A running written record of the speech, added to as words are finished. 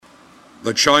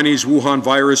The Chinese Wuhan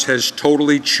virus has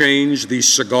totally changed the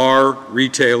cigar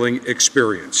retailing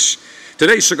experience.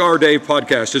 Today's Cigar Dave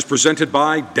podcast is presented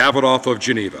by Davidoff of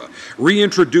Geneva,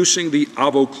 reintroducing the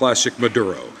Avo Classic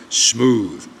Maduro.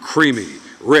 Smooth, creamy,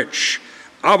 rich.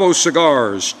 Avo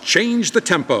cigars change the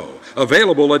tempo.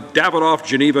 Available at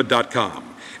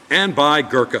DavidoffGeneva.com. And by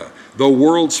Gurkha, the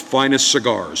world's finest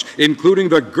cigars, including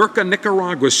the Gurkha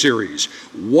Nicaragua series,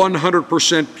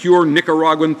 100% pure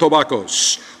Nicaraguan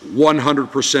tobaccos,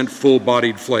 100%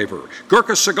 full-bodied flavor.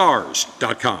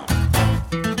 GurkhaCigars.com.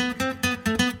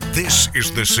 This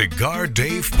is the Cigar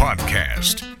Dave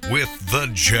podcast with The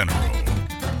General.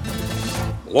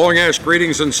 Long Ash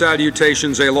greetings and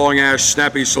salutations, a Long Ash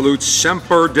snappy salute,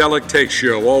 semper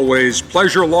delectatio, always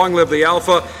pleasure, long live the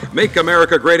alpha, make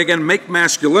America great again, make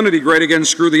masculinity great again,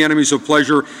 screw the enemies of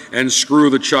pleasure, and screw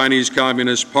the Chinese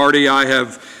Communist Party. I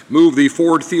have moved the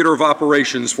Ford Theater of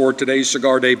Operations for today's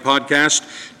Cigar Day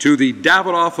podcast to the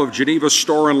Davidoff of Geneva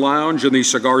Store and Lounge in the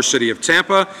Cigar City of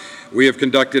Tampa. We have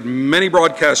conducted many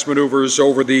broadcast maneuvers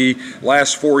over the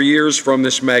last 4 years from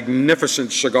this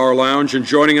magnificent cigar lounge, and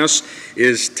joining us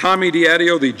is Tommy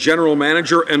Diadio, the general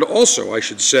manager, and also, I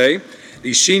should say,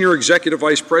 the Senior Executive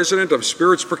Vice President of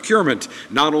Spirits Procurement,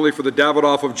 not only for the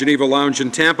Davidoff of Geneva Lounge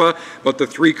in Tampa, but the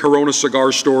 3 Corona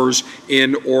cigar stores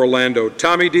in Orlando.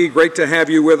 Tommy D., great to have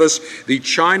you with us. The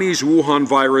Chinese Wuhan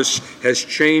virus has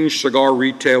changed cigar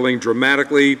retailing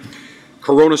dramatically.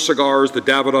 Corona Cigars, the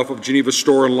Davidoff of Geneva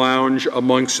Store and Lounge,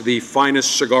 amongst the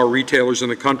finest cigar retailers in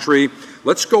the country.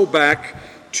 Let's go back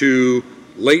to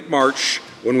late March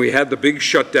when we had the big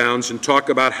shutdowns and talk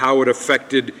about how it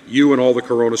affected you and all the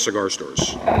Corona cigar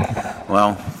stores.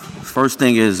 Well, first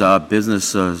thing is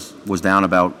business was down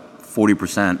about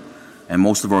 40%, and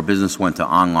most of our business went to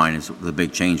online. Is the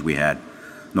big change we had.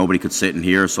 Nobody could sit in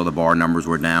here, so the bar numbers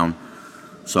were down.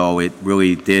 So it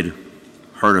really did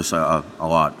hurt us a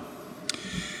lot.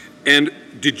 And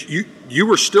did you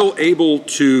were still able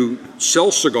to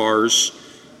sell cigars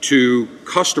to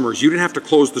customers? You didn't have to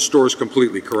close the stores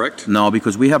completely, correct? No,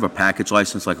 because we have a package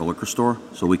license like a liquor store,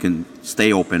 so we can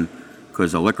stay open.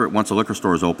 Because once a liquor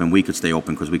store is open, we could stay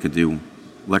open because we could do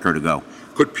liquor to go.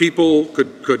 Could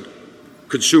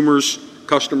consumers,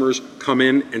 customers come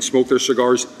in and smoke their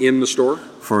cigars in the store?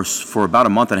 For about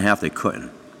a month and a half, they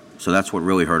couldn't. So that's what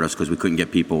really hurt us, because we couldn't get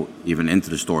people even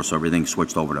into the store. So everything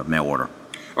switched over to mail order.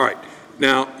 All right.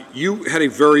 Now, you're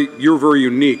very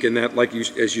unique in that,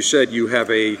 as you said, you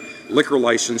have a liquor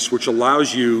license which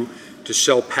allows you to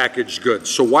sell packaged goods.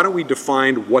 So why don't we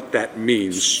define what that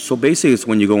means? So basically, it's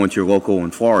when you go into your local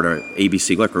in Florida,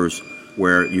 ABC Liquors,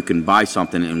 where you can buy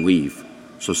something and leave.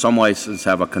 So some licenses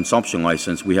have a consumption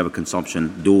license. We have a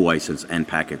consumption dual license and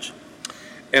package.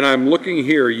 And I'm looking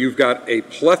here, you've got a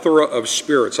plethora of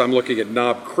spirits. I'm looking at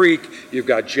Knob Creek, you've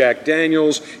got Jack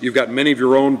Daniels, you've got many of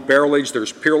your own barrel aged,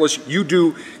 there's Peerless. You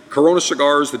do Corona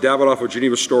Cigars, the Davidoff of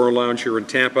Geneva Store and Lounge here in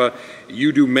Tampa.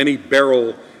 You do many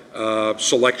barrel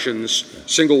selections,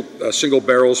 single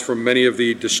barrels from many of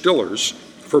the distillers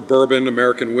for bourbon,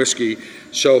 American whiskey.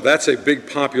 So that's a big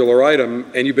popular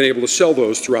item, and you've been able to sell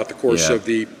those throughout the course of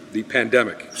the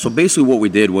pandemic. So basically what we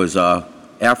did was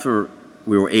after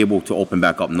we were able to open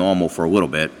back up normal for a little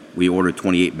bit, we ordered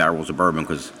 28 barrels of bourbon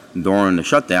because during the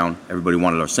shutdown, everybody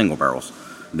wanted our single barrels.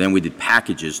 Then we did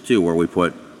packages too, where we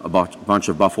put a bunch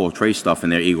of Buffalo Trace stuff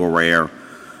in there, Eagle Rare,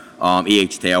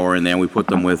 E.H. Taylor, and then we put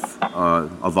them with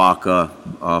a vodka,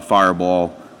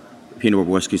 Fireball, peanut butter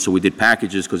whiskey. So we did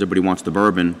packages because everybody wants the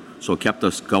bourbon. So it kept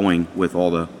us going with all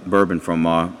the bourbon from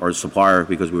our supplier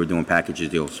because we were doing packages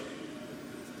deals.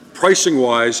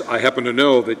 Pricing-wise, I happen to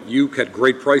know that you had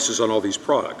great prices on all these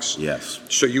products. Yes.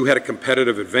 So you had a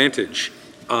competitive advantage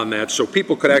on that. So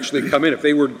people could actually come in. If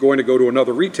they were going to go to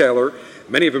another retailer,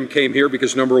 many of them came here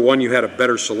because, number one, you had a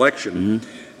better selection.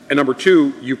 Mm-hmm. And number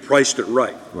two, you priced it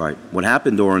right. Right. What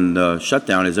happened during the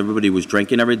shutdown is everybody was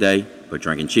drinking every day, but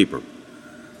drinking cheaper.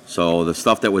 So the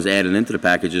stuff that was added into the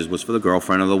packages was for the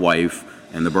girlfriend or the wife,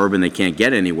 and the bourbon they can't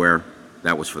get anywhere,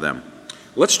 that was for them.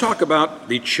 Let's talk about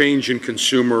the change in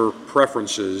consumer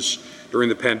preferences during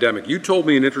the pandemic. You told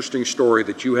me an interesting story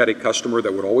that you had a customer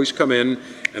that would always come in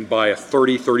and buy a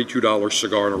 $30, $32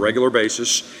 cigar on a regular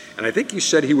basis. And I think you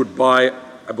said he would buy,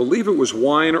 I believe it was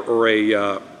wine or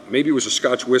maybe it was a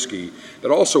Scotch whiskey that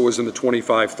also was in the $25,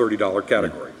 $30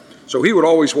 category. Yeah. So he would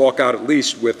always walk out at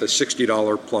least with a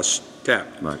 $60 plus tab.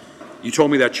 Right. You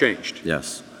told me that changed.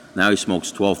 Yes. Now he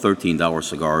smokes $12, $13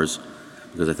 cigars,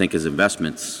 because I think his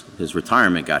investments, his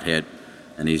retirement got hit,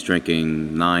 and he's drinking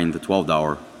 $9 to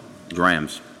 $12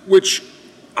 drams. Which,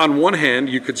 on one hand,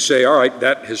 you could say, all right,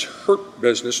 that has hurt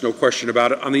business, no question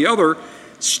about it. On the other,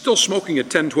 still smoking a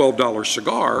 $10, $12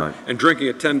 cigar Right. and drinking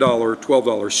a $10,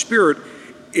 $12 spirit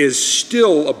is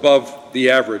still above the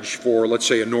average for, let's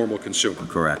say, a normal consumer.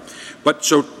 Correct. But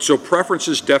so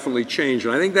preferences definitely change,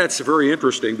 and I think that's very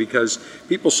interesting because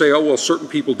people say, oh, well, certain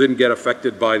people didn't get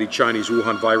affected by the Chinese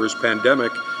Wuhan virus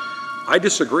pandemic. I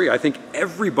disagree. I think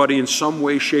everybody in some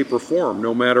way, shape, or form,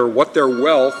 no matter what their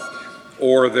wealth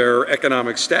or their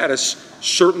economic status,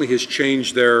 certainly has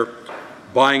changed their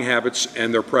buying habits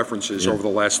and their preferences over the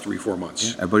last 3-4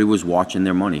 months. Everybody was watching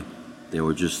their money. They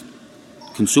were just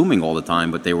consuming all the time,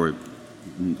 but they were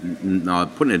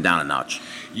putting it down a notch.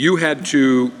 You had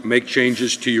to make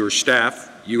changes to your staff.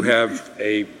 You have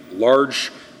a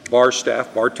large bar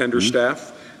staff, bartender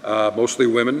staff, mostly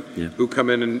women, who come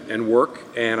in and work.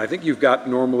 And I think you've got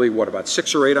normally, about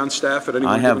 6 or 8 on staff at any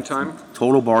one given time? I have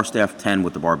total bar staff 10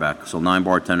 with the bar back. So 9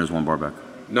 bartenders, 1 bar back.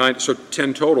 9, so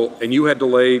 10 total, and you had to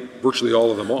lay virtually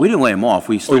all of them off. We didn't lay them off.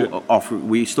 We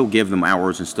still give them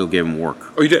hours and still give them work.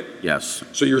 Oh, you did? Yes.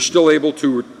 So you're still able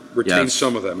to retain Yes.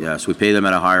 some of them? Yes, we pay them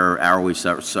at a higher hourly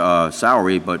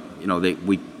salary, but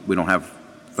we don't have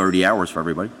 30 hours for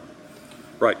everybody.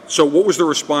 Right. So what was the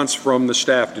response from the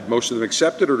staff? Did most of them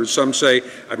accept it, or did some say,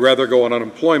 I'd rather go on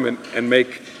unemployment and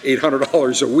make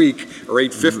 $800 a week or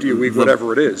 $850 a week,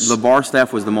 whatever it is? The bar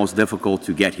staff was the most difficult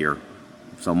to get here,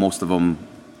 so most of them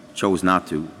chose not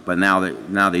to. But now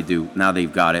they do. Now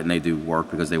they've got it and they do work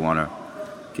because they want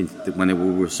to. When they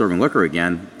were serving liquor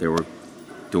again, they were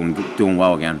doing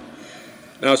well again.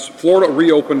 Now, Florida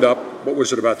reopened up, what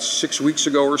was it, about 6 weeks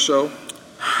ago or so?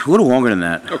 A little longer than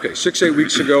that. Okay, 6-8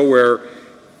 weeks ago, where,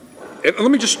 and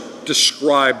let me just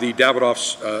describe the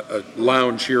Davidoff's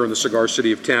lounge here in the cigar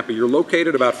city of Tampa. You're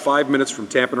located about 5 minutes from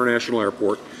Tampa International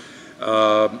Airport,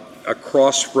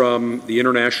 across from the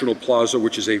International Plaza,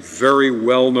 which is a very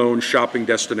well-known shopping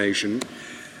destination.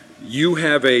 You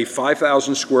have a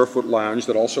 5,000 square foot lounge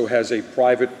that also has a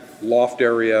private loft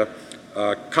area,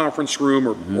 conference room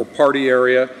or party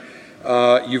area.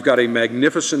 You've got a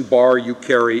magnificent bar. You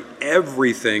carry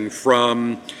everything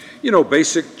from,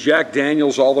 basic Jack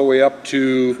Daniels all the way up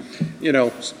to,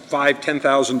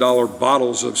 $5,000-$10,000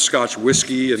 bottles of Scotch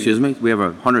whiskey. And Excuse me? We have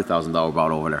a $100,000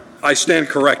 bottle over there. I stand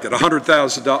corrected,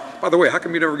 $100,000. By the way, how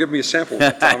come you never give me a sample of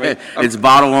that, Tommy? It's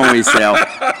bottle only sale.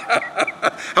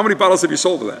 How many bottles have you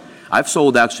sold of that? I've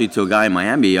sold actually to a guy in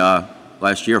Miami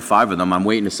last year, 5 of them. I'm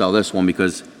waiting to sell this one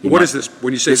because... What is this?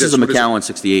 When you say this is a Macallan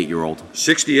 68-year-old.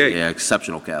 68? Yeah,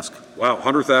 exceptional cask. Wow,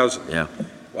 100,000. Yeah.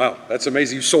 Wow, that's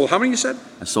amazing. You sold, how many you said?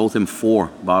 I sold him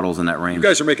 4 bottles in that range. You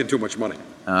guys are making too much money.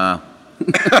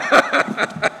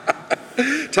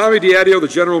 Tommy Diadio, the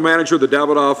general manager of the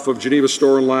Davidoff of Geneva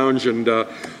Store and Lounge, and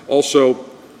also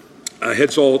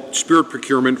heads all spirit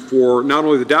procurement for not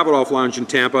only the Davidoff Lounge in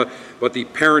Tampa, but the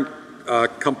parent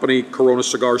company Corona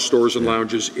Cigar Stores and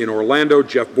Lounges in Orlando.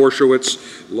 Jeff Borshowitz,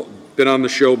 been on the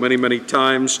show many, many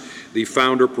times, the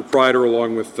founder, proprietor,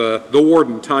 along with the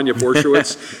warden, Tanya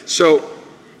Borshowitz. So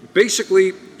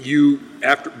basically,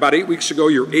 after about 8 weeks ago,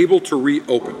 you're able to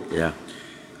reopen. Yeah.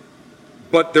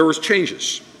 But there was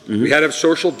changes. We had to have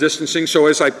social distancing. So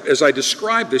as I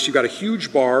described this, you've got a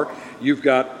huge bar, you've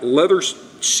got leather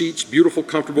seats, beautiful,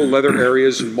 comfortable leather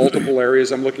areas in multiple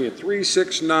areas. I'm looking at 3,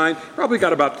 6, 9, probably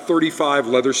got about 35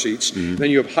 leather seats. Then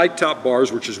you have high top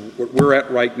bars, which is what we're at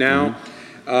right now.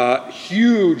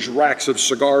 Huge racks of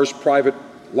cigars, private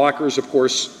lockers, of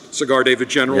course. Cigar Day, the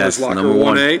General, Yes, is locker number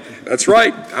 1A. That's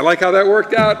right. I like how that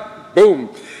worked out. Boom.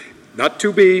 Not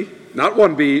 2B, not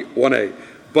 1B, 1A.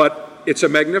 But it's a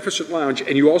magnificent lounge,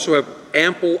 and you also have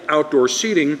ample outdoor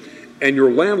seating, and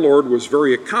your landlord was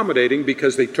very accommodating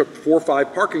because they took 4 or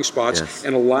 5 parking spots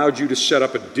and allowed you to set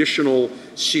up additional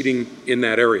seating in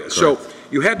that area. Correct. So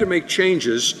you had to make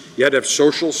changes. You had to have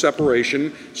social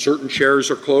separation. Certain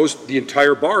chairs are closed. The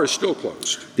entire bar is still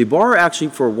closed. The bar actually,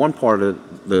 for one part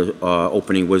of the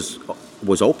opening, was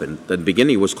open. The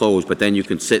beginning was closed, but then you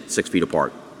can sit 6 feet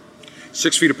apart.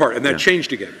 6 feet apart, and that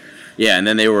changed again. Yeah, and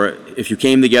then if you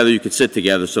came together, you could sit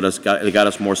together, so they got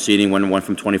us more seating when it went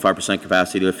from 25%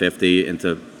 capacity to 50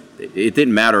 it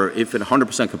didn't matter. If at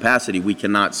 100% capacity, we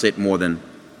cannot sit more than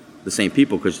the same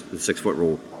people because the 6-foot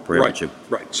rule prohibits you.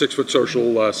 Right, 6-foot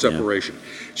social separation.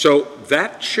 So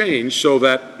that changed so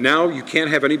that now you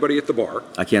can't have anybody at the bar.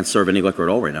 I can't serve any liquor at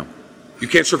all right now. You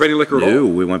can't serve any liquor at all? No,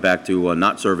 we went back to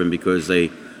not serving because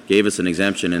they gave us an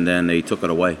exemption and then they took it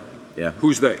away. Yeah.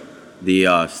 Who's they?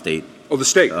 The state. Oh, the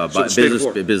state. So the state of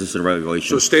Florida. Business and regulation.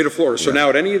 So state of Florida. So now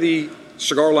at any of the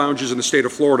cigar lounges in the state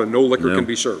of Florida, no liquor can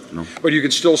be served. No. But you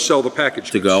can still sell the package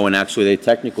to go, and actually they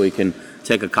technically can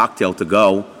take a cocktail to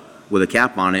go with a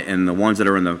cap on it, and the ones that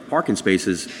are in the parking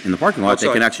spaces in the parking lot, Outside.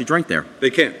 they can actually drink there. They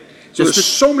can. So there's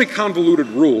so many convoluted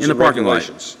rules and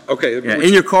regulations. Okay. Yeah,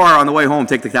 in your car on the way home,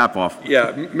 take the cap off.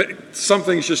 Yeah, some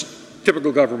things just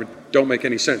typical government don't make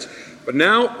any sense. But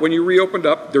now, when you reopened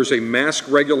up, there's a mask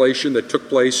regulation that took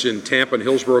place in Tampa and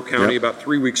Hillsborough County about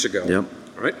 3 weeks ago. Yep.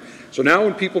 All right. So now,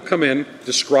 when people come in,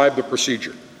 describe the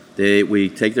procedure. We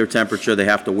take their temperature. They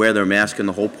have to wear their mask in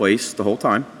the whole place the whole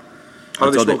time. How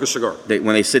do they smoke a cigar?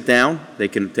 When they sit down, they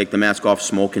can take the mask off,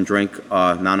 smoke and drink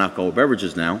non-alcoholic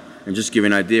beverages now. And just to give you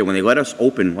an idea, when they let us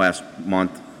open last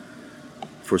month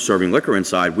for serving liquor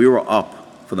inside, we were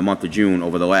up for the month of June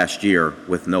over the last year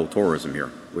with no tourism here,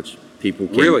 which people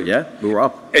came. Really? Yeah, we were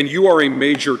up. And you are a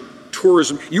major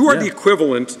tourism. You are the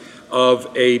equivalent of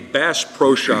a Bass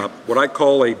Pro Shop, what I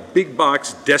call a big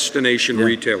box destination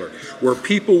retailer, where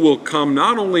people will come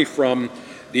not only from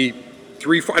the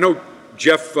I know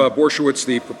Jeff Borshowitz,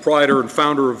 the proprietor and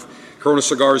founder of Corona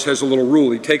Cigars, has a little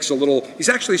rule. He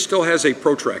actually still has a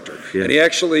protractor, and he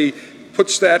actually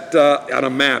puts that on a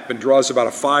map and draws about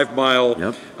a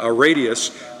 5-mile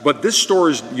radius. But this store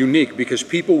is unique because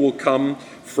people will come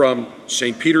from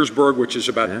St. Petersburg, which is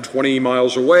about 20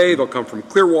 miles away. They'll come from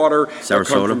Clearwater. They'll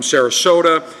come from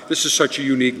Sarasota. This is such a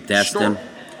unique store.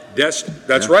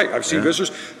 That's right. I've seen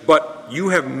visitors. But you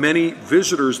have many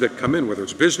visitors that come in, whether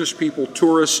it's business people,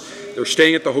 tourists. They're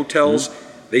staying at the hotels.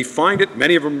 They find it.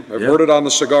 Many of them have heard it on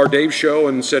the Cigar Dave show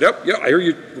and said, I hear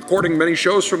you recording many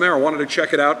shows from there. I wanted to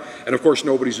check it out. And, of course,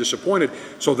 nobody's disappointed.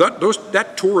 So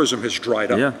that tourism has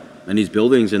dried up. Yeah, and these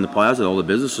buildings in the plaza, all the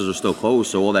businesses are still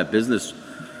closed, so all that business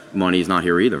money is not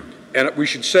here either. And we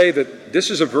should say that this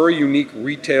is a very unique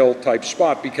retail-type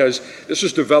spot because this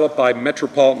is developed by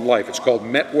Metropolitan Life. It's called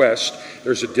Met West.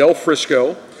 There's a Del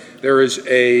Frisco. There is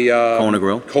a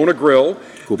Kona Grill.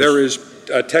 There is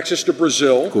Texas to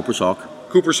Brazil.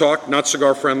 Cooper's Hawk, not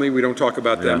cigar friendly. We don't talk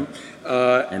about them.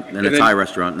 And a Thai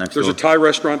restaurant next door. There's a Thai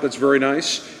restaurant that's very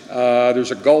nice.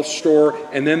 There's a golf store,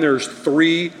 and then there's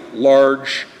 3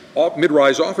 large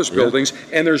mid-rise office buildings,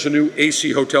 and there's a new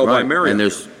AC hotel by Marriott. And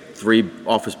there's 3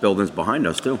 office buildings behind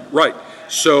us too. Right.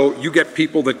 So you get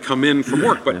people that come in from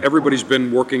work, but everybody's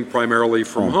been working primarily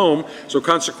from home. So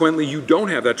consequently, you don't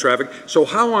have that traffic. So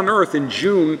how on earth in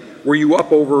June were you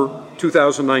up over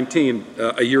 2019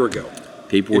 a year ago?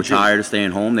 People were tired of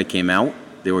staying home. They came out.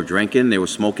 They were drinking. They were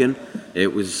smoking. They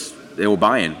were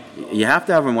buying. You have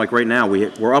to have them like right now.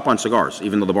 We're up on cigars,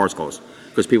 even though the bar's closed,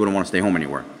 because people don't want to stay home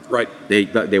anywhere. Right.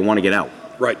 They want to get out.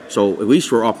 Right. So at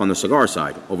least we're up on the cigar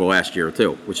side over the last year or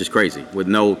two, which is crazy, with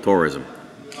no tourism.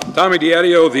 Tommy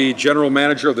Diadio, the general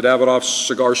manager of the Davidoff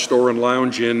Cigar Store and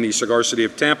Lounge in the Cigar City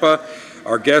of Tampa.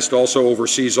 Our guest also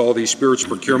oversees all the spirits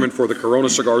procurement for the Corona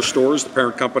Cigar Stores, the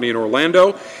parent company in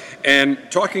Orlando. And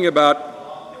talking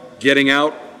about getting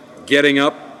out, getting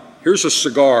up, here's a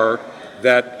cigar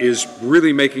that is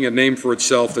really making a name for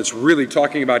itself, that's really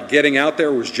talking about getting out there.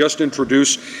 It was just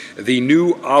introduced, the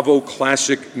new Avo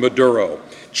Classic Maduro.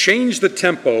 Changed the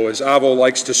tempo, as Avo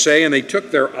likes to say, and they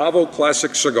took their Avo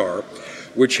Classic cigar,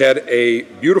 which had a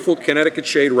beautiful Connecticut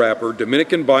shade wrapper,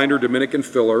 Dominican binder, Dominican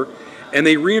filler, and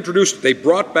they reintroduced, they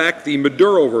brought back the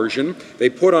Maduro version. They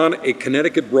put on a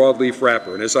Connecticut broadleaf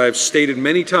wrapper. And as I've stated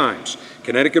many times,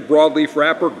 Connecticut broadleaf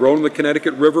wrapper, grown in the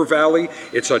Connecticut River Valley.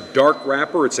 It's a dark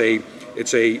wrapper. The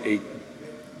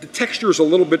texture is a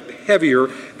little bit heavier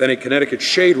than a Connecticut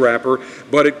shade wrapper,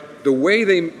 but the way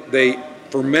they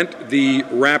ferment the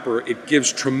wrapper, it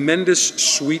gives tremendous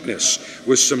sweetness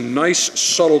with some nice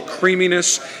subtle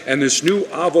creaminess, and this new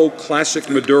Avo Classic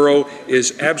Maduro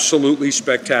is absolutely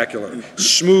spectacular.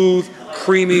 Smooth,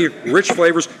 creamy, rich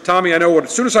flavors. Tommy, I know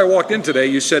as soon as I walked in today,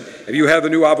 you said, have you had the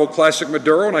new Avo Classic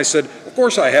Maduro? And I said, of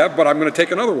course I have, but I'm going to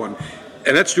take another one.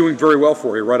 And that's doing very well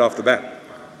for you right off the bat.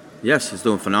 Yes, it's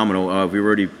doing phenomenal. We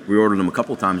already reordered them a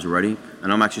couple times already,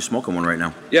 and I'm actually smoking one right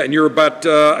now. Yeah, and you're about,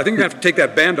 I think you're going to have to take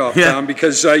that band off, Tom,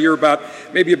 because you're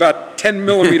maybe about 10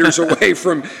 millimeters away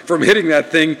from hitting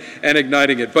that thing and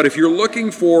igniting it. But if you're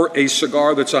looking for a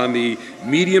cigar that's on the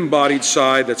medium-bodied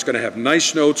side, that's going to have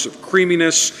nice notes of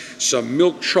creaminess, some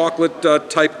milk chocolate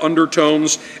type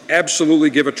undertones, absolutely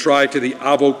give a try to the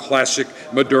Avo Classic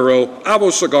Maduro.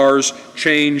 Avo cigars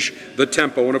change the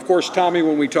tempo. And of course, Tommy,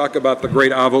 when we talk about the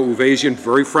great Avo Uvasian,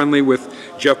 very friendly with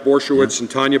Jeff Borshowitz and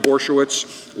Tanya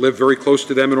Borshowitz, live very close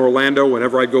to them in Orlando.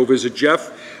 Whenever I go visit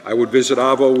Jeff, I would visit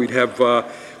Avo.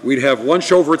 We'd have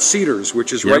lunch over at Cedars,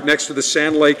 which is right next to the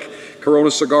Sand Lake Corona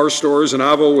Cigar Stores, and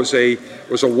Avo was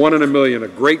a one in a million, a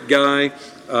great guy,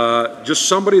 just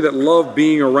somebody that loved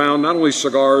being around not only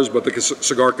cigars but the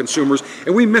cigar consumers.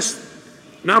 And we miss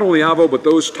not only Avo, but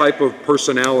those type of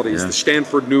personalities, the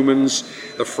Stanford Newmans,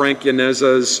 the Frank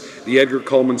Yanezas, the Edgar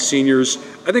Coleman Seniors.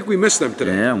 I think we miss them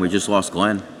today. Yeah, and we just lost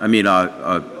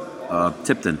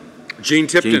Tipton. Gene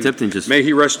Tipton. Gene Tipton may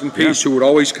he rest in peace, who would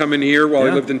always come in here while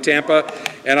he lived in Tampa.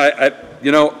 And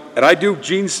I do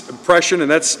Gene's impression, and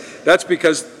that's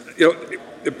because,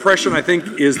 impression, I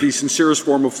think, is the sincerest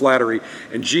form of flattery.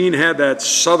 And Gene had that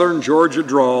Southern Georgia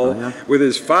drawl with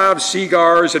his 5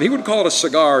 cigars, and he wouldn't call it a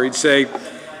cigar. He'd say,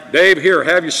 Dave, here,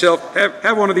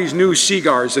 have one of these new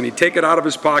cigars, and he'd take it out of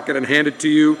his pocket and hand it to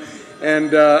you.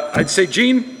 And I'd say,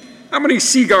 Gene, how many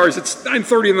cigars? It's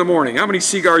 9:30 in the morning. How many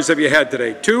cigars have you had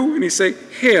today? 2? And he'd say,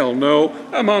 hell no,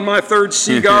 I'm on my 3rd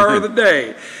cigar of the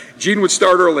day. Gene would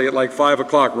start early at like 5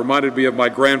 o'clock. Reminded me of my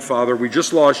grandfather. We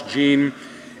just lost Gene,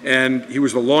 and he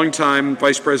was a longtime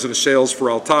vice president of sales for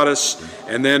Altadas,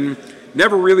 and then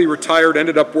never really retired,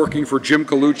 ended up working for Jim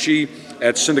Colucci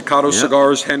at Sindicato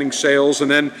Cigars, handing sales.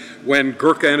 And then when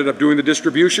Gurkha ended up doing the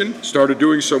distribution, started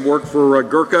doing some work for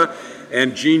Gurkha.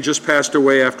 And Gene just passed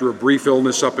away after a brief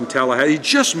illness up in Tallahassee. He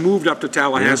just moved up to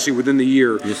Tallahassee within the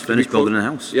year. He just finished building a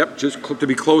house. Yep, just to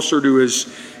be closer to his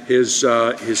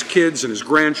kids and his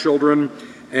grandchildren.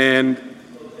 And,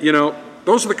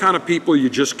 those are the kind of people you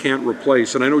just can't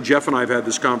replace. And I know Jeff and I have had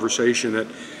this conversation that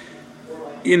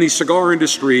in the cigar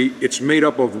industry, it's made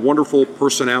up of wonderful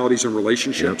personalities and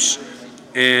relationships.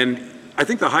 And I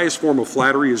think the highest form of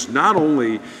flattery is not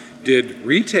only did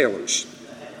retailers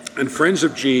and friends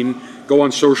of Gene go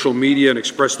on social media and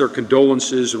express their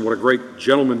condolences and what a great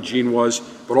gentleman Gene was,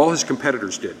 but all his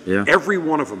competitors did. Yeah. Every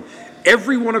one of them.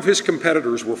 Every one of his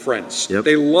competitors were friends. Yep.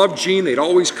 They loved Gene. They'd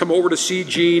always come over to see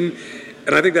Gene.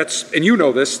 And I think that's, and you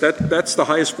know this, that's the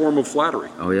highest form of flattery.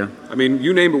 Oh, yeah. I mean,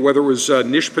 you name it, whether it was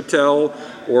Nish Patel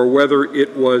or whether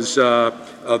it was the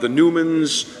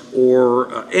Newmans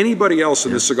or anybody else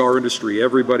in the cigar industry,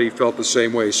 everybody felt the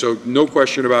same way. So no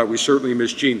question about it, we certainly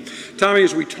miss Gene. Tommy,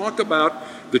 as we talk about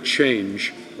the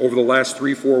change over the last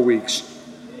 3-4 weeks,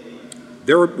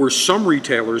 there were some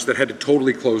retailers that had to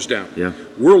totally close down. Yeah.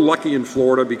 We're lucky in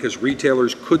Florida because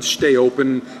retailers could stay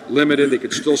open, limited. They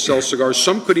could still sell cigars.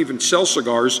 Some could even sell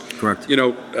cigars. Correct.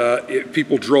 If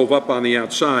people drove up on the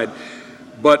outside.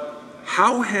 But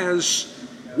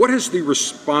what has the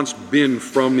response been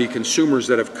from the consumers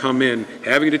that have come in,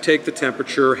 having to take the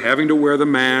temperature, having to wear the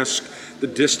mask, the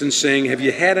distancing? Have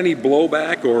you had any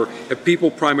blowback, or have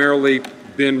people primarily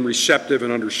been receptive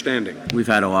and understanding? We've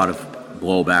had a lot of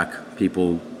blowback.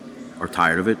 People are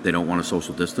tired of it. They don't want to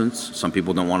social distance. Some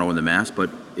people don't want to wear the mask.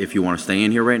 But if you want to stay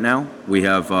in here right now, we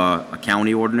have a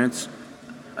county ordinance,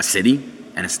 a city,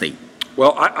 and a state.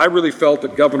 Well, I really felt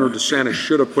that Governor DeSantis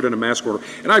should have put in a mask order.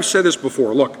 And I've said this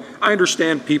before. Look, I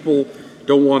understand people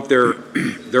don't want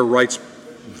their rights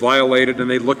violated, and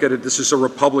they look at it, this is a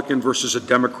Republican versus a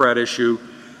Democrat issue.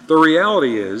 The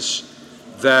reality is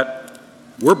that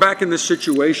we're back in this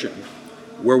situation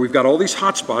where we've got all these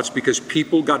hot spots because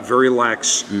people got very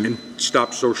lax and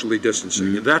stopped socially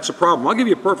distancing. And that's a problem. I'll give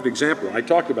you a perfect example. I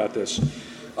talked about this.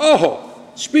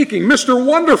 Speaking, Mr.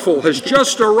 Wonderful has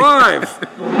just arrived.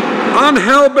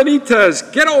 Angel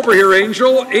Benitez. Get over here,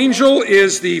 Angel. Angel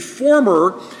is the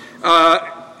former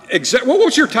what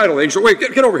was your title, Angel? Wait,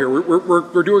 get over here.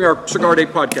 We're doing our Cigar Day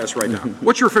podcast right now.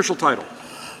 What's your official title?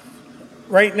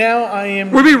 Right now, I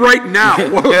am... What do you mean right now?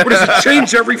 What does it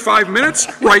change every 5 minutes?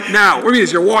 Right now. What do you mean,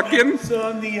 is you walk in? So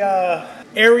I'm the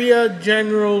area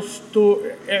general store...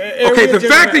 Okay, the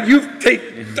fact that you take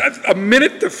a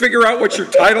minute to figure out what your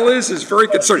title is very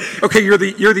concerning. Okay, you're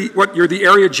the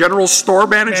area general store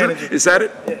manager? Is that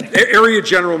it? Yeah. Area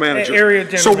general manager. Area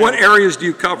general So what manager. areas do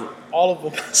you cover? All of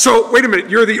them. So wait a minute,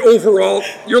 you're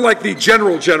like the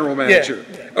general manager.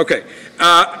 Yeah. Okay.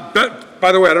 But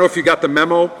by the way, I don't know if you got the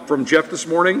memo from Jeff this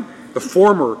morning, the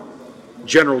former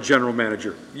general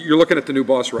manager. You're looking at the new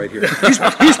boss right here.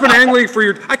 He's been angling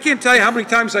for I can't tell you how many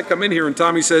times I come in here and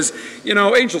Tommy says,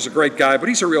 Angel's a great guy, but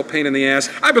he's a real pain in the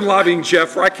ass. I've been lobbying Jeff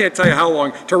for I can't tell you how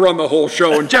long to run the whole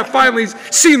show, and Jeff finally's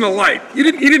seen the light. He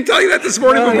didn't tell you that this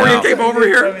morning before you came over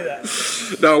here? Tell me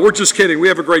that. No, we're just kidding. We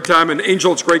have a great time, and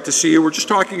Angel, it's great to see you. We're just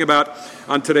talking about,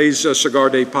 on today's Cigar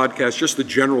Day podcast, just the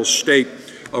general state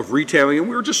of retailing, and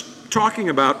we were just talking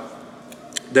about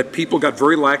that people got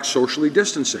very lax socially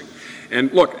distancing.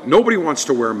 And look, nobody wants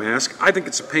to wear a mask. I think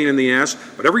it's a pain in the ass,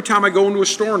 but every time I go into a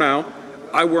store now,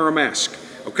 I wear a mask,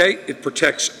 okay? It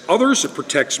protects others, it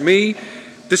protects me.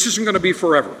 This isn't going to be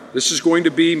forever. This is going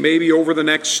to be maybe over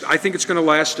the I think it's going to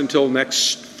last until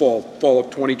next fall of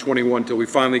 2021, until we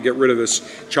finally get rid of this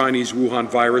Chinese Wuhan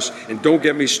virus. And don't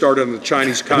get me started on the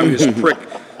Chinese communist prick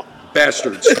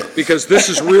bastards, because this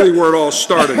is really where it all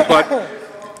started. But,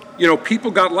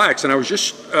 people got lax. And I was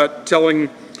just telling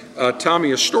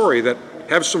Tommy a story that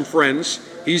have some friends.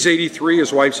 He's 83,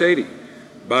 his wife's 80.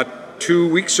 About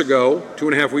 2.5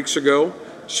 weeks ago,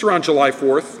 just around July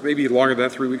 4th, maybe longer than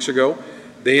that, 3 weeks ago,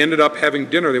 They ended up having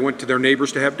dinner. They went to their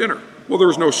neighbors to have dinner. Well, there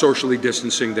was no socially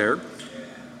distancing there.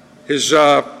 His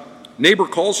neighbor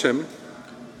calls him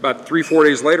about 3-4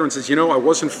 days later and says, you know, I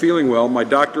wasn't feeling well. My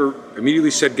doctor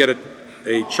immediately said get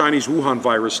a Chinese Wuhan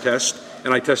virus test,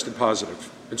 and I tested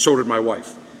positive, and so did my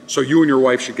wife. So you and your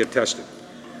wife should get tested.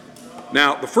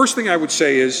 Now, the first thing I would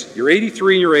say is, you're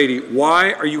 83 and you're 80,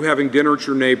 why are you having dinner at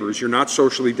your neighbor's? You're not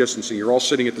socially distancing, you're all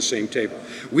sitting at the same table.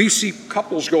 We see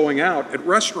couples going out at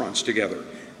restaurants together.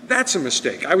 That's a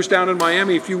mistake. I was down in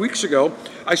Miami a few weeks ago.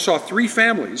 I saw 3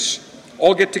 families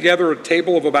all get together at a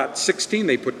table of about 16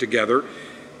 they put together.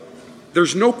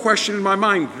 There's no question in my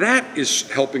mind that is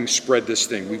helping spread this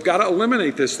thing. We've got to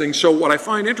eliminate this thing. So what I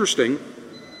find interesting,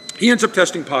 he ends up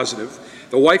testing positive,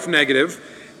 the wife negative,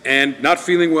 and not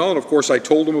feeling well. And of course, I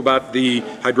told him about the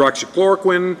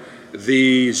hydroxychloroquine,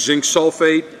 the zinc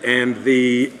sulfate, and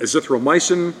the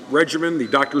azithromycin regimen, the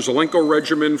Dr. Zelenko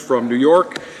regimen from New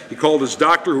York. He called his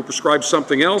doctor, who prescribed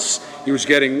something else. He was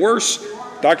getting worse.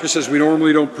 Doctor says, we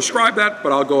normally don't prescribe that,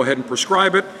 but I'll go ahead and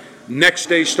prescribe it. Next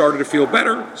day, started to feel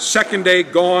better. Second day,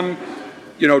 gone.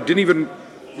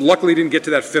 Luckily didn't get to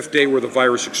that 5th day where the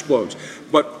virus explodes.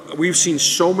 But we've seen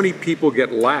so many people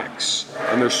get lax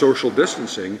on their social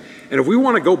distancing. And if we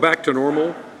want to go back to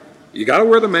normal, you got to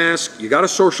wear the mask, you got to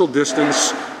social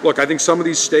distance. Look, I think some of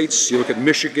these states, you look at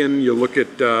Michigan, you look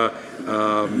at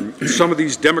some of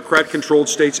these Democrat-controlled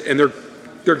states, and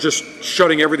they're just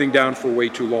shutting everything down for way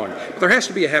too long. But there has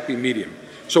to be a happy medium.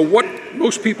 So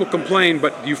most people complain,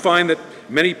 but do you find that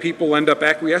many people end up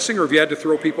acquiescing, or have you had to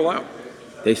throw people out?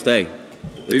 They stay.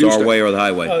 It's our way or the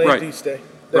highway. Oh, they Right. do stay.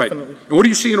 Right. Definitely. And what do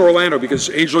you see in Orlando? Because,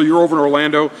 Angel, you're over in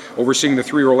Orlando, overseeing the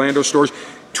 3 Orlando stores.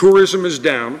 Tourism is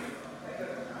down.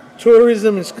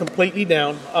 Tourism is completely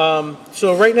down.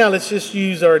 So right now, let's just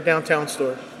use our downtown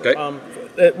store. Okay.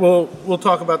 We'll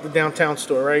talk about the downtown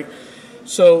store, right?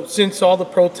 So since all the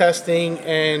protesting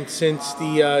and since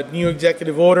the new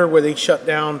executive order where they shut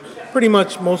down pretty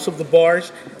much most of the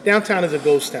bars, downtown is a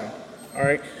ghost town. All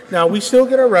right. Now we still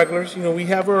get our regulars. You know, we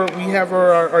have our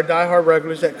diehard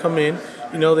regulars that come in.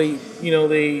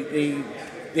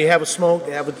 They have a smoke.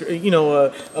 They have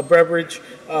a beverage,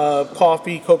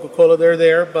 coffee, Coca-Cola. They're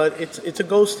there, but it's a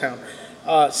ghost town.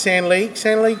 Sand Lake, has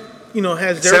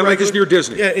their Sand Lake is near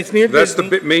Disney. Yeah, it's near Disney. That's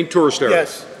the main tourist area.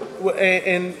 Yes,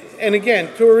 and again,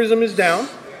 tourism is down.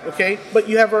 Okay, but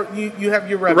you have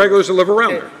your regulars. Regulars that live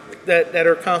around there. That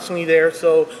are constantly there.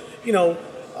 So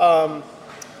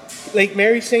Lake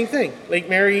Mary, same thing. Lake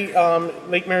Mary,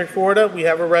 Florida, we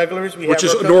have our regulars. Which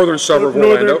is a northern suburb of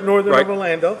Orlando. Northern right. of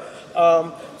Orlando.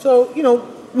 So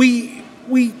we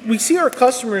see our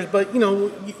customers, but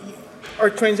our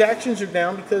transactions are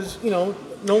down because no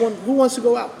one who wants to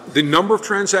go out. The number of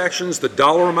transactions, the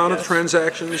dollar amount of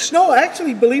transactions. No,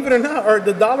 actually, believe it or not,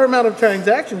 the dollar amount of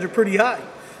transactions are pretty high.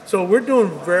 So we're doing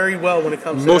very well when it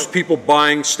comes to most people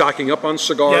stocking up on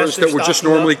cigars that would just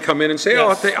normally come in and say,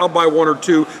 Yes. I'll buy 1 or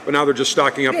 2, but now they're just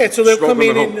stocking up. Yeah, so they'll come smoking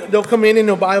in them at home. they'll come in and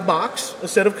they'll buy a box.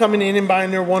 Instead of coming in and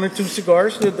buying their 1 or 2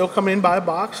 cigars, they'll come in, buy a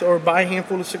box or buy a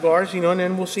handful of cigars, and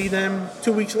then we'll see them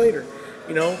 2 weeks later.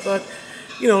 But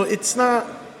it's not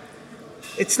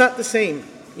the same.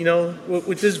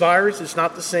 With this virus, it's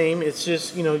not the same. It's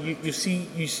just you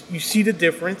see the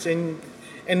difference, and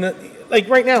like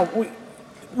right now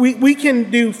we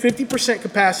can do 50%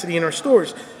 capacity in our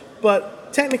stores,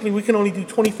 but technically we can only do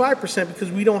 25% because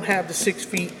we don't have the 6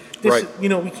 feet. Right.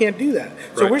 We can't do that.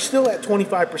 So Right. we're still at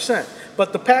 25%,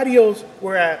 but the patios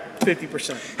we're at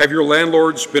 50%. Have your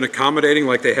landlords been accommodating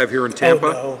like they have here in Tampa?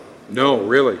 Oh, No,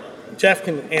 really. Jeff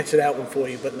can answer that one for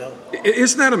you, but no.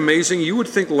 Isn't that amazing? You would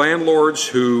think landlords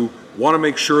who want to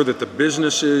make sure that the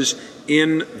businesses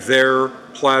in their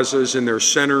plazas, in their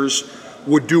centers,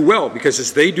 would do well, because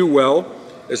as they do well,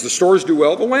 as the stores do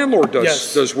well, the landlord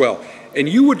does well. And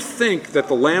you would think that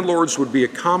the landlords would be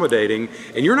accommodating,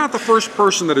 and you're not the first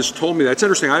person that has told me that. It's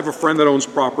interesting. I have a friend that owns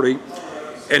property,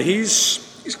 and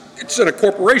it's in a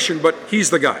corporation, but he's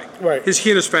the guy. Right. He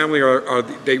and his family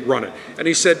they run it. And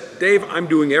he said, Dave, I'm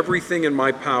doing everything in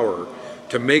my power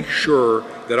to make sure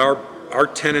that our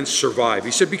tenants survive.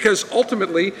 He said, because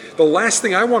ultimately, the last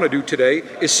thing I want to do today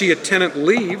is see a tenant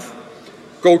leave,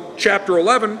 go Chapter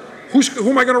 11. Who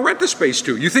am I going to rent the space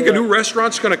to? You think Correct. a new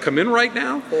restaurant's going to come in right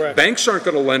now? Correct. Banks aren't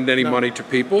going to lend any money to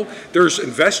people.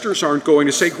 Investors aren't going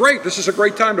to say, great, this is a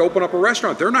great time to open up a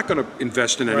restaurant. They're not going to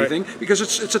invest in anything because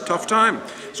it's a tough time.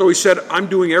 So he said, I'm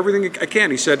doing everything I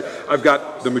can. He said, I've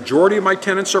got the majority of my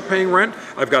tenants are paying rent.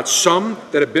 I've got some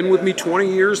that have been with me 20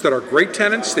 years that are great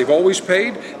tenants. They've always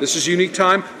paid. This is a unique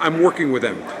time. I'm working with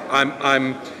them.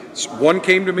 One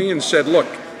came to me and said, look,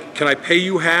 can I pay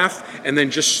you half and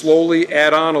then just slowly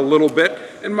add on a little bit?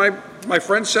 And my my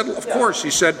friend said, of course. He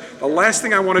said, the last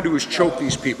thing I want to do is choke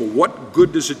these people. What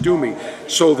good does it do me?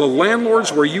 So the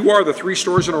landlords where you are, the 3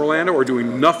 stores in Orlando, are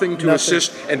doing nothing to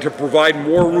assist and to provide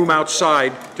more room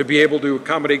outside to be able to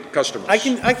accommodate customers. I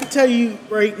can tell you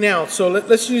right now. So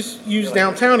let's use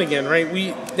downtown again, right?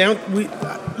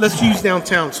 Let's use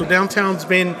downtown. So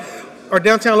our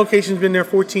downtown location's been there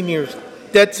 14 years.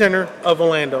 Dead center of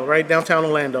Orlando, right? Downtown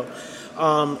Orlando.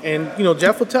 And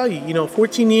Jeff will tell you,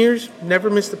 14 years, never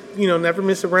missed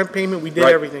a rent payment. We did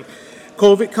everything.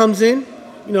 COVID comes in,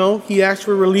 he asked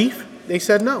for relief. They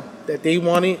said no, that they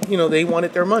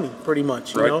wanted their money pretty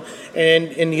much,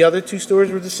 and the other 2 stores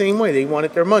were the same way. They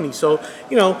wanted their money. So,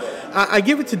 I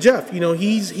give it to Jeff.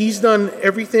 He's done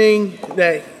everything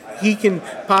that he can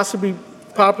possibly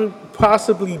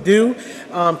do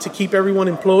to keep everyone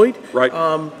employed. Right.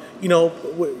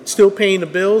 We're still paying the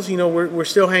bills. We're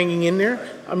still hanging in there.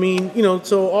 I mean,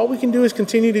 so all we can do is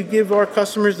continue to give our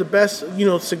customers the best,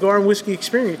 cigar and whiskey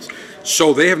experience.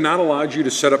 So they have not allowed you to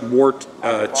set up more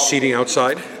seating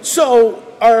outside? So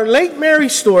our Lake Mary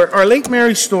store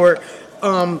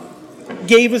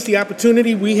gave us the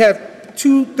opportunity. We have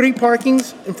 2-3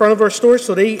 parkings in front of our store,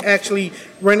 so they actually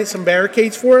rented some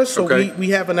barricades for us. So we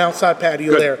have an outside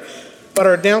patio there. But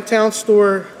our downtown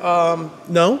store,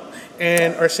 no.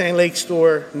 And our Sand Lake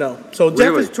store, no. So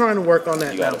Jeff is trying to work on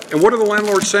that now. And what are the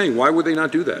landlords saying? Why would they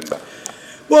not do that?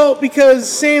 Well, because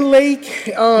Sand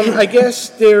Lake, I guess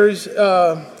there's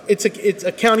it's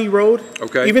a county road.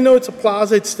 Okay. Even though it's a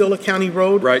plaza, it's still a county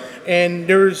road. Right. And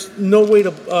there's no way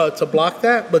to block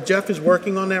that. But Jeff is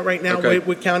working on that right now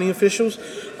with county officials.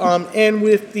 And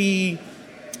with the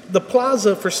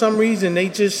plaza, for some reason, they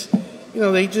just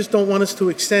don't want us to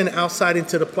extend outside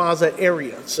into the plaza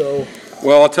area. So.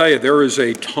 Well, I'll tell you, there is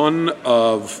a ton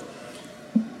of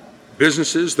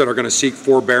businesses that are going to seek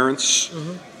forbearance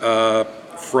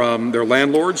from their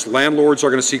landlords. Landlords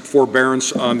are going to seek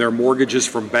forbearance on their mortgages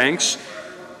from banks.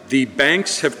 The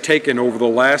banks have taken over the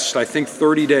last, I think,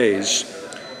 30 days,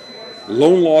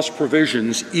 loan loss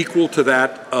provisions equal to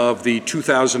that of the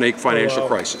 2008 financial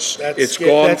crisis. It's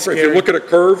gone. If you look at a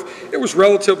curve, it was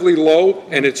relatively low,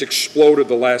 and it's exploded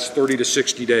the last 30 to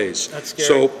 60 days. That's scary.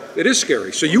 So it is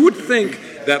scary. So you would think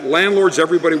that landlords,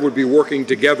 everybody would be working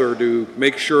together to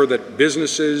make sure that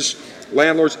businesses,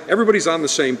 landlords, everybody's on the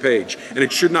same page, and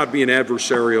it should not be an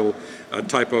adversarial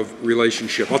type of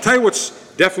relationship. I'll tell you what's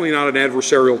definitely not an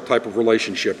adversarial type of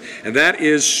relationship, and that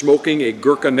is smoking a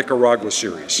Gurkha Nicaragua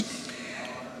series.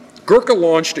 Gurkha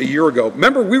launched a year ago.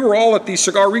 Remember, we were all at the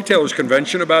Cigar Retailers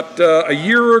Convention about a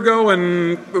year ago,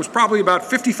 and it was probably about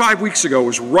 55 weeks ago. It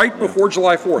was right before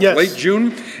July 4th, late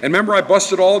June. And remember, I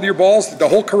busted all of your balls. The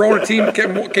whole Corona team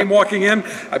came walking in.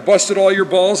 I busted all your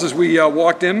balls as we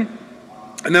walked in.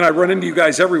 And then I run into you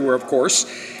guys everywhere, of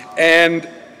course. And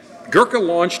Gurkha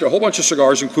launched a whole bunch of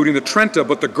cigars, including the Trenta,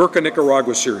 but the Gurkha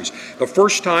Nicaragua series. The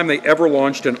first time they ever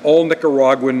launched an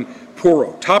all-Nicaraguan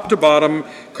Puro. Top to bottom,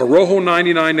 Corojo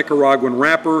 99 Nicaraguan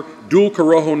wrapper, dual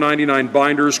Corojo 99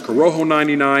 binders, Corojo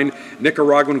 99,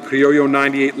 Nicaraguan Criollo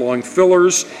 98 long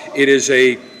fillers. It is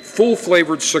a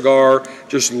full-flavored cigar,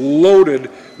 just loaded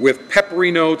with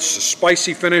peppery notes,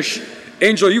 spicy finish.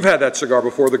 Angel, you've had that cigar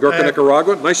before, the Gurkha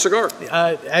Nicaragua. Nice cigar.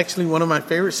 Actually, one of my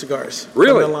favorite cigars.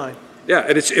 Really? From the line. Yeah,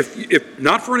 and it's if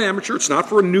not for an amateur, it's not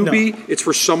for a newbie, it's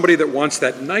for somebody that wants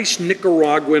that nice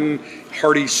Nicaraguan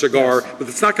hearty cigar, but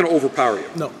it's not going to overpower you.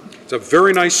 No. It's a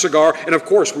very nice cigar, and of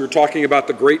course, we were talking about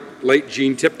the great late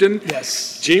Gene Tipton.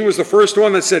 Yes. Gene was the first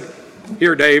one that said,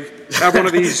 "Here, Dave, have one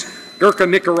of these Gurkha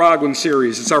Nicaraguan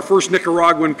series. It's our first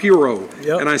Nicaraguan Puro."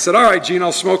 Yep. And I said, "All right, Gene,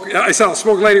 I'll smoke." I said, "I'll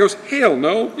smoke it later." He goes, "Hell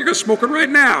no, you're going to smoke it right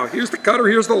now. Here's the cutter,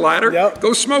 here's the lighter. Yep.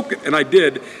 Go smoke it." And I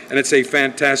did, and it's a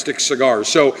fantastic cigar.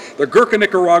 So the Gurkha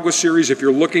Nicaragua series, if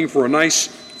you're looking for a nice,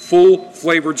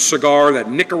 full-flavored cigar, that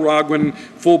Nicaraguan,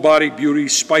 full-bodied beauty,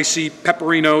 spicy,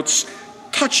 peppery notes,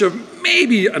 touch of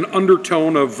maybe an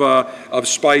undertone of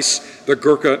spice, the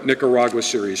Gurkha Nicaragua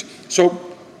series. So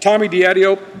Tommy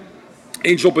Diadio,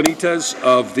 Angel Benitez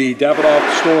of the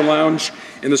Davidoff Store Lounge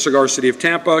in the Cigar City of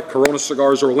Tampa, Corona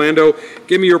Cigars Orlando.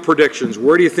 Give me your predictions.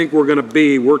 Where do you think we're going to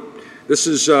be? This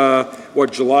is,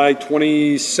 July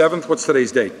 27th? What's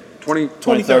today's date?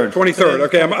 23rd. 23rd.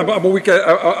 Okay, I'm a week,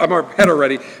 I'm ahead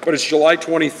already, but it's July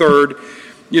 23rd.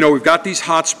 We've got these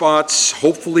hot spots.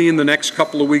 Hopefully in the next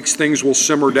couple of weeks, things will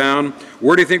simmer down.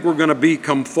 Where do you think we're going to be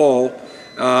come fall?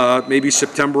 Maybe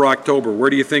September, October.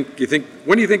 When do you think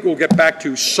we'll get back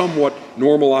to somewhat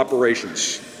normal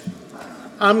operations?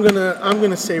 I'm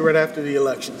gonna say right after the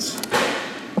elections.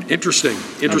 Interesting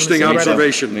say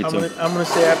observation. Me too. I'm going to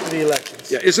say after the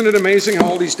elections. Yeah, isn't it amazing how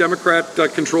all these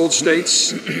Democrat-controlled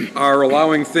states are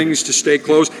allowing things to stay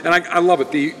closed? And I love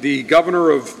it. The governor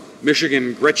of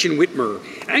Michigan, Gretchen Whitmer.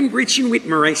 I'm Gretchen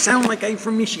Whitmer. I sound like I'm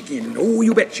from Michigan. Oh,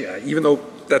 you betcha. Even though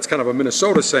that's kind of a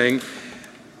Minnesota saying.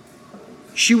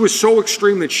 She was so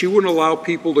extreme that she wouldn't allow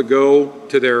people to go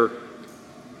to their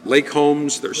lake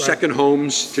homes, their second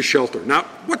homes, to shelter. Now,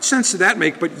 what sense did that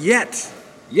make? But yet,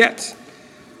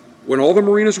 when all the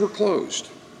marinas were closed,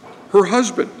 her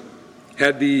husband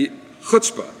had the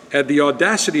chutzpah, had the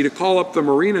audacity to call up the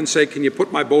marina and say, can you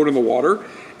put my boat in the water?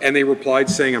 And they replied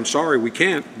saying, I'm sorry, we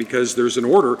can't because there's an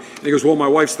order. And he goes, well, my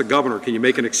wife's the governor. Can you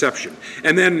make an exception?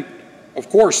 And then, of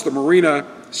course, the marina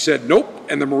said nope,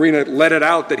 and the marina let it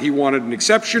out that he wanted an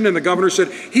exception, and the governor said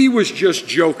he was just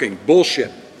joking. Bullshit.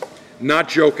 Not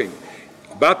joking.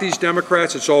 About these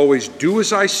Democrats, it's always do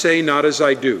as I say, not as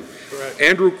I do. Correct.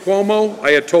 Andrew Cuomo,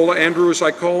 Ayatollah Andrew as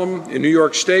I call him, in New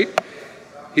York State,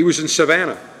 he was in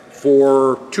Savannah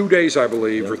for 2 days, I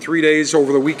believe, or 3 days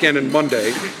over the weekend and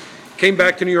Monday. Came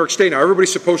back to New York State. Now,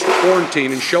 everybody's supposed to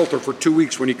quarantine and shelter for 2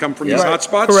 weeks when you come from these hot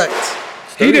spots. Correct.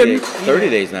 He didn't. 30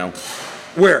 days now.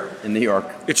 Where? In New York.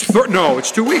 It's no,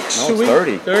 it's 2 weeks. No, it's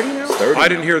 30. 30 now? It's 30. I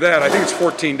didn't hear that. I think it's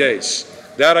 14 days.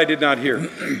 That I did not hear.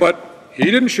 But he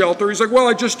didn't shelter. He's like, well,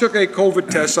 I just took a COVID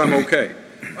test. I'm okay.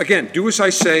 Again, do as I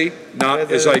say, not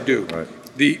as I do. Right.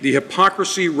 The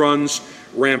hypocrisy runs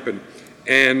rampant.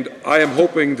 And I am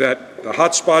hoping that the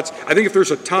hot spots, I think if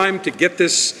there's a time to get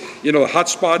this, the hot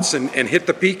spots and hit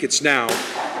the peak, it's now.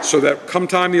 So that come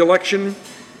time the election,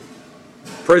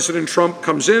 President Trump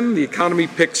comes in, the economy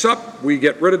picks up, we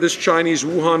get rid of this Chinese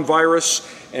Wuhan virus,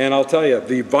 and I'll tell you,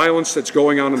 the violence that's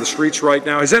going on in the streets right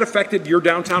now, has that affected your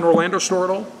downtown Orlando store at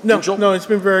all? No, Angel? no, it's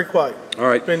been very quiet. All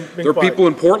right. Been There are quiet. people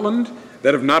in Portland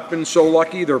that have not been so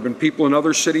lucky. There have been people in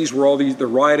other cities where the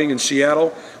rioting in Seattle,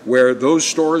 where those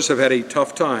stores have had a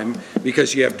tough time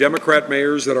because you have Democrat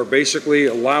mayors that are basically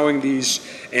allowing these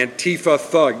Antifa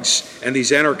thugs and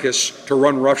these anarchists to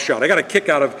run roughshod. I got a kick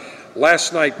out of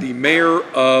last night. The mayor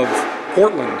of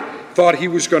Portland thought he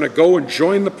was going to go and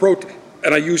join the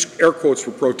and I use air quotes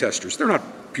for protesters. They're not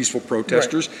peaceful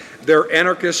protesters. Right. They're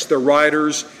anarchists, they're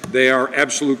rioters, they are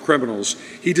absolute criminals.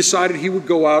 He decided he would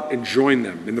go out and join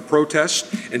them in the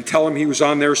protest and tell them he was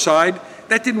on their side.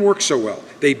 That didn't work so well.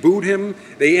 They booed him.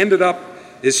 They ended up,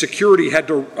 his security had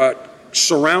to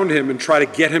surround him and try to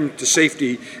get him to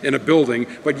safety in a building,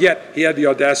 but yet he had the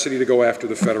audacity to go after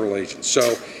the federal agents.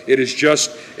 So it is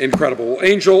just incredible.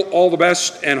 Angel, all the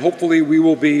best, and hopefully we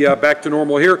will be back to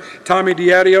normal here. Tommy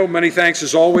Diadio, many thanks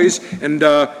as always, and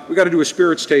we got to do a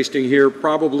spirits tasting here,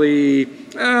 probably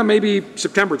maybe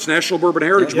September. It's National Bourbon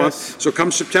Heritage Month, so come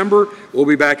September, we'll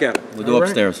be back at it. We'll go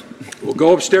upstairs. We'll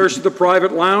go upstairs to the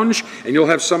private lounge, and you'll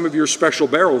have some of your special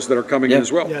barrels that are coming in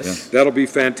as well. Yes. That'll be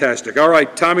fantastic. All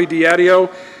right, Tommy Diadio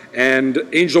and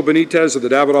Angel Benitez of the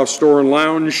Davidoff Store and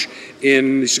Lounge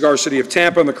in the Cigar City of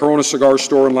Tampa and the Corona Cigar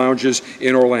Store and Lounges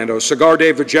in Orlando. Cigar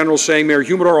Dave, the General, saying, Mayor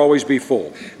Humidor always be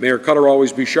full. Mayor Cutter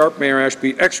always be sharp. Mayor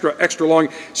Ashby extra, extra long.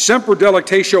 Semper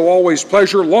Delectatio, always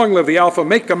pleasure. Long live the Alpha.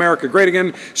 Make America great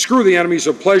again. Screw the enemies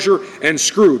of pleasure and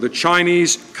screw the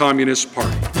Chinese Communist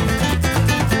Party.